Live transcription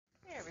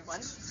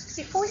everyone.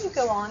 Before you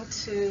go on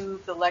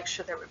to the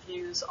lecture that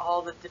reviews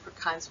all the different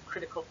kinds of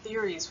critical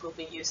theories we'll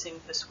be using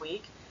this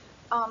week,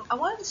 I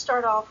wanted to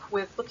start off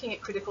with looking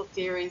at critical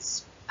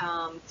theories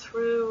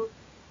through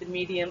the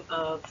medium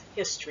of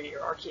history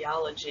or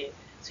archaeology,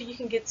 so you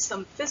can get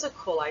some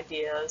physical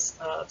ideas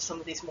of some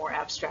of these more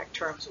abstract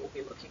terms that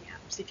we'll be looking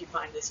at. See if you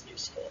find this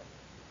useful.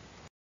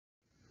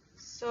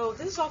 So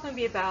this is all going to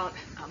be about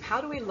how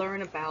do we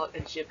learn about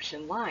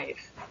Egyptian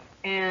life.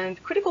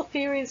 And critical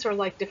theories are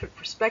like different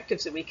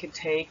perspectives that we can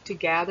take to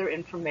gather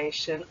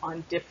information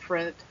on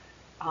different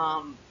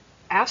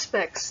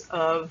aspects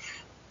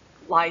of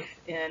life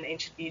in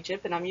ancient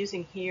Egypt. And I'm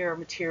using here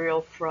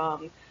material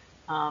from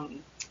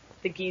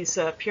the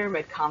Giza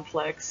pyramid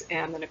complex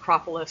and the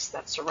necropolis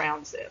that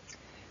surrounds it.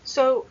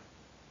 So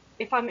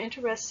if I'm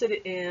interested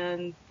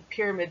in the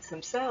pyramids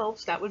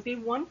themselves, that would be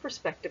one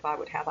perspective I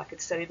would have. I could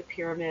study the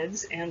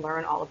pyramids and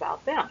learn all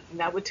about them. And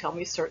that would tell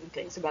me certain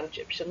things about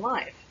Egyptian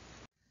life.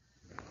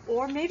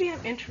 Or maybe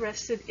I'm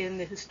interested in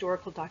the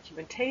historical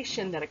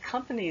documentation that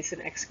accompanies an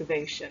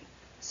excavation.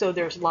 So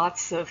there's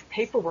lots of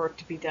paperwork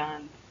to be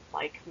done,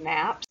 like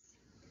maps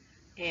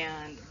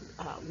and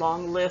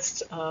long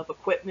lists of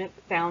equipment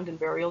found in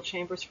burial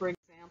chambers, for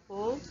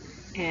example,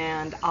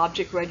 and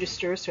object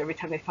registers. So every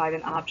time they find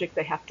an object,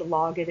 they have to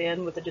log it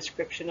in with a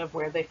description of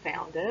where they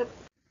found it.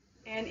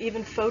 And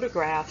even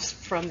photographs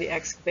from the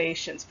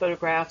excavations,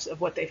 photographs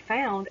of what they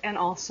found and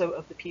also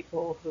of the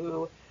people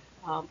who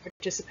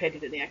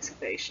participated in the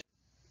excavation.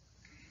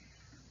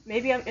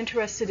 Maybe I'm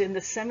interested in the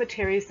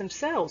cemeteries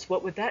themselves.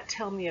 What would that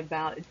tell me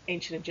about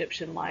ancient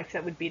Egyptian life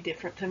that would be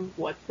different than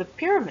what the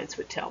pyramids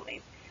would tell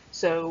me?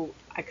 So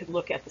I could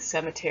look at the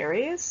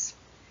cemeteries,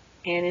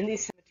 and in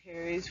these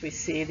cemeteries we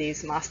see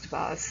these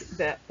mastabas,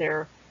 that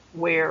they're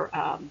where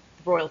the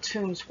royal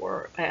tombs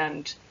were,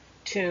 and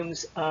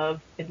tombs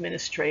of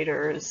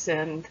administrators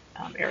and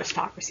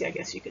aristocracy, I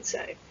guess you could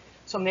say.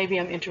 So maybe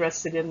I'm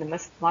interested in the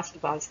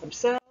mastabas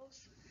themselves,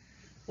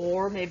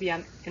 or maybe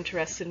I'm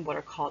interested in what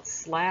are called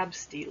slab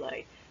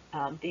stelae.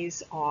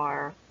 These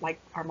are like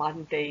our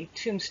modern day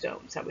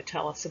tombstones that would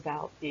tell us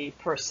about the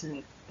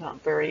person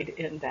buried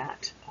in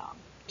that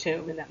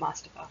tomb, in that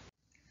mastaba.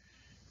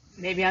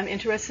 Maybe I'm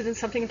interested in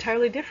something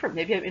entirely different.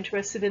 Maybe I'm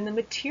interested in the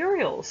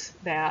materials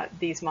that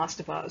these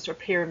mastabas or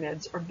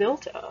pyramids are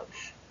built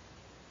of.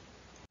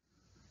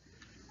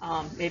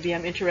 Maybe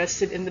I'm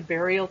interested in the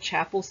burial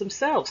chapels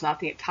themselves, not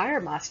the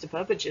entire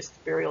mastaba, but just the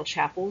burial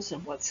chapels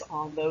and what's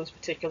on those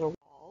particular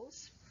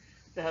walls,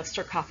 the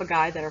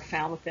sarcophagi that are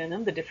found within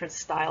them, the different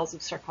styles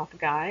of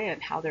sarcophagi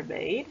and how they're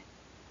made.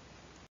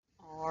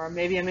 Or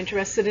maybe I'm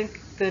interested in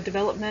the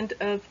development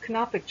of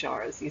canopic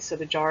jars. These are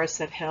the jars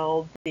that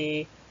held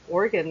the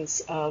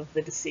organs of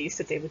the deceased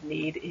that they would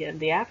need in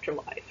the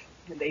afterlife,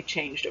 and they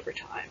changed over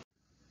time.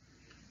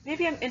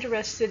 Maybe I'm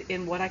interested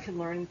in what I can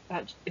learn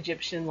about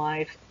Egyptian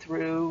life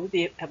through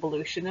the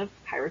evolution of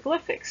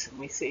hieroglyphics. And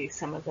we see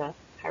some of the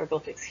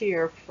hieroglyphics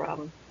here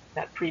from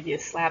that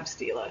previous slab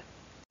stela.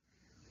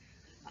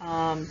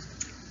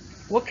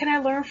 What can I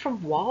learn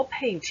from wall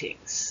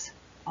paintings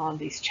on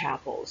these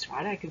chapels,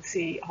 right? I can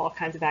see all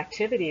kinds of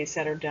activities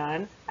that are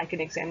done. I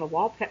can examine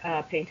wall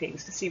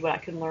paintings to see what I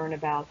can learn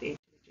about the ancient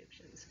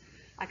Egyptians.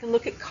 I can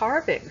look at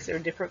carvings. There are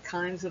different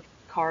kinds of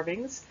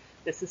carvings.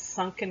 This is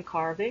sunken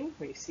carving,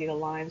 where you see the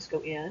lines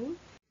go in.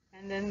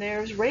 And then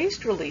there's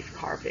raised relief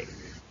carving,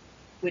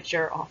 which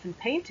are often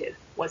painted.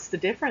 What's the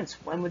difference?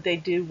 When would they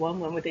do one?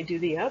 When would they do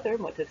the other?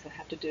 What does it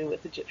have to do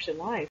with Egyptian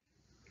life?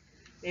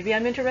 Maybe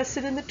I'm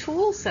interested in the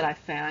tools that I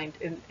find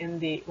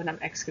when I'm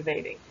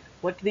excavating.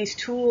 What do these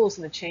tools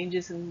and the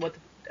changes in what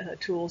the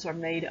tools are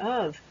made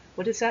of,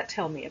 what does that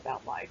tell me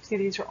about life? See,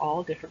 these are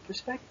all different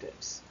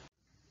perspectives.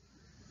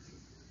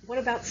 What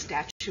about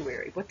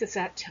statuary? What does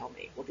that tell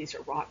me? Well, these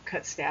are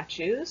rock-cut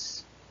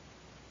statues.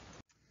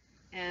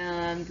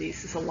 And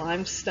this is a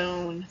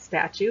limestone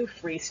statue,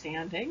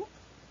 freestanding.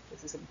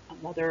 This is a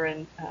mother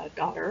and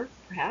daughter,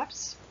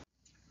 perhaps.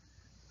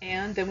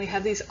 And then we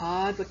have these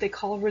odd, what they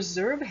call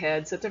reserve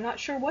heads, that they're not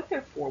sure what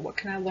they're for. What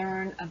can I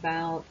learn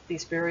about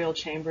these burial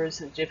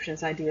chambers and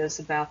Egyptians' ideas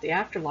about the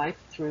afterlife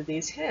through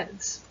these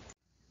heads?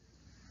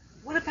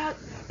 What about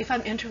if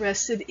I'm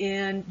interested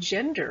in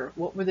gender?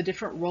 What were the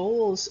different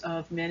roles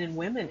of men and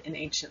women in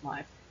ancient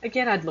life?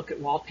 Again, I'd look at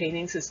wall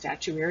paintings and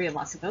statuary and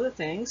lots of other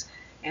things.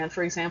 And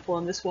for example,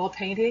 in this wall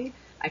painting,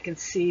 I can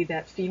see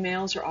that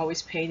females are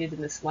always painted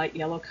in this light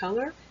yellow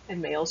color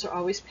and males are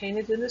always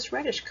painted in this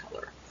reddish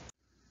color.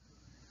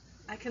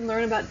 I can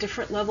learn about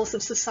different levels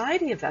of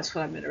society if that's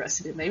what I'm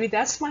interested in. Maybe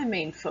that's my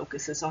main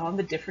focus, is on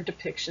the different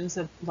depictions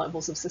of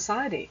levels of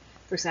society.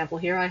 For example,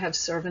 here I have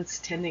servants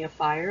tending a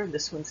fire.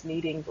 This one's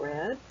kneading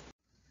bread.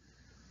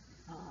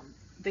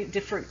 The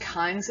different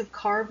kinds of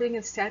carving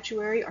and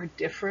statuary are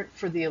different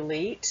for the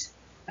elite.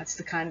 That's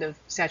the kind of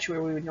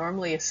statuary we would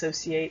normally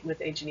associate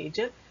with ancient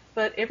Egypt.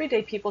 But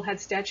everyday people had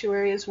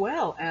statuary as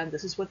well, and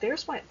this is what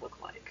theirs might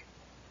look like.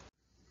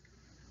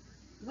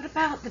 What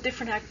about the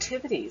different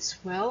activities?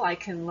 Well, I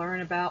can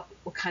learn about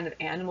what kind of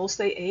animals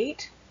they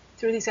ate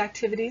through these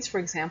activities. For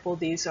example,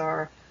 these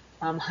are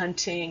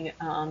hunting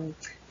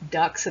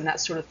ducks and that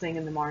sort of thing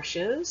in the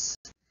marshes.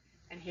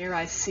 And here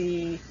I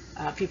see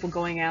people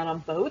going out on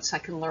boats. I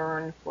can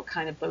learn what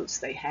kind of boats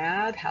they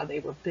had, how they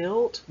were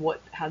built,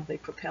 how did they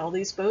propel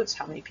these boats,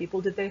 how many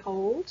people did they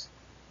hold.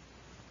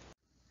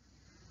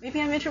 Maybe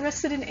I'm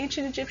interested in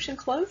ancient Egyptian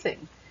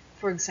clothing.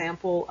 For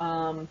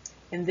example,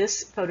 in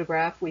this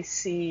photograph we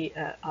see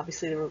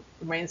obviously the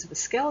remains of a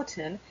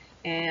skeleton,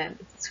 and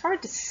it's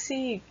hard to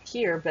see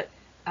here, but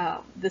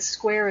the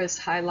square is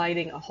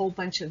highlighting a whole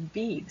bunch of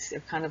beads.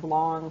 They're kind of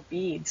long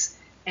beads,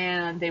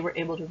 and they were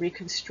able to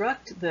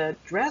reconstruct the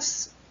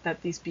dress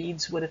that these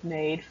beads would have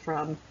made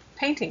from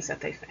paintings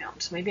that they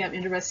found. So maybe I'm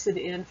interested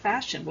in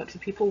fashion. What do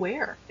people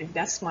wear? Maybe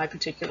that's my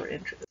particular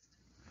interest.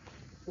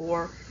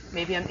 Or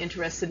maybe I'm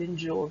interested in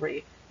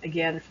jewelry.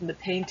 Again, from the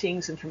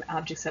paintings and from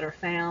objects that are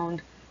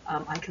found,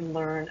 I can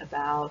learn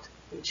about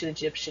ancient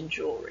Egyptian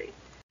jewelry.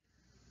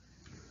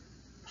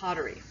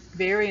 Pottery,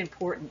 very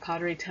important.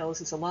 Pottery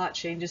tells us a lot.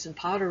 Changes in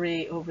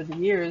pottery over the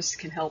years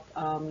can help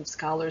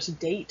scholars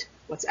date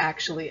what's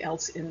actually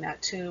else in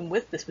that tomb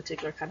with this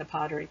particular kind of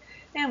pottery.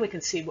 And we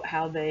can see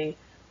how they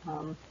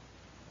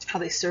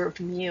served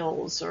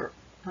meals, or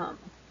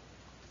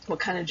what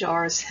kind of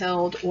jars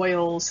held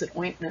oils and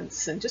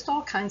ointments and just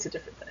all kinds of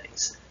different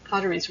things.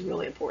 Pottery is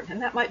really important,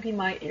 and that might be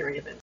my area of interest.